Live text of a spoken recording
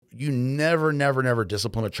You never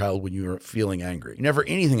discipline a child when you're feeling angry. You never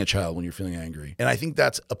anything a child when you're feeling angry. And I think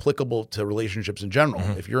that's applicable to relationships in general.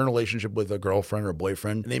 If you're in a relationship with a girlfriend or a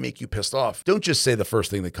boyfriend and they make you pissed off, don't just say the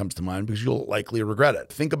first thing that comes to mind because you'll likely regret it.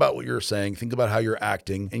 Think about what you're saying, think about how you're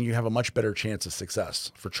acting, and you have a much better chance of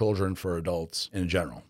success for children, for adults in general.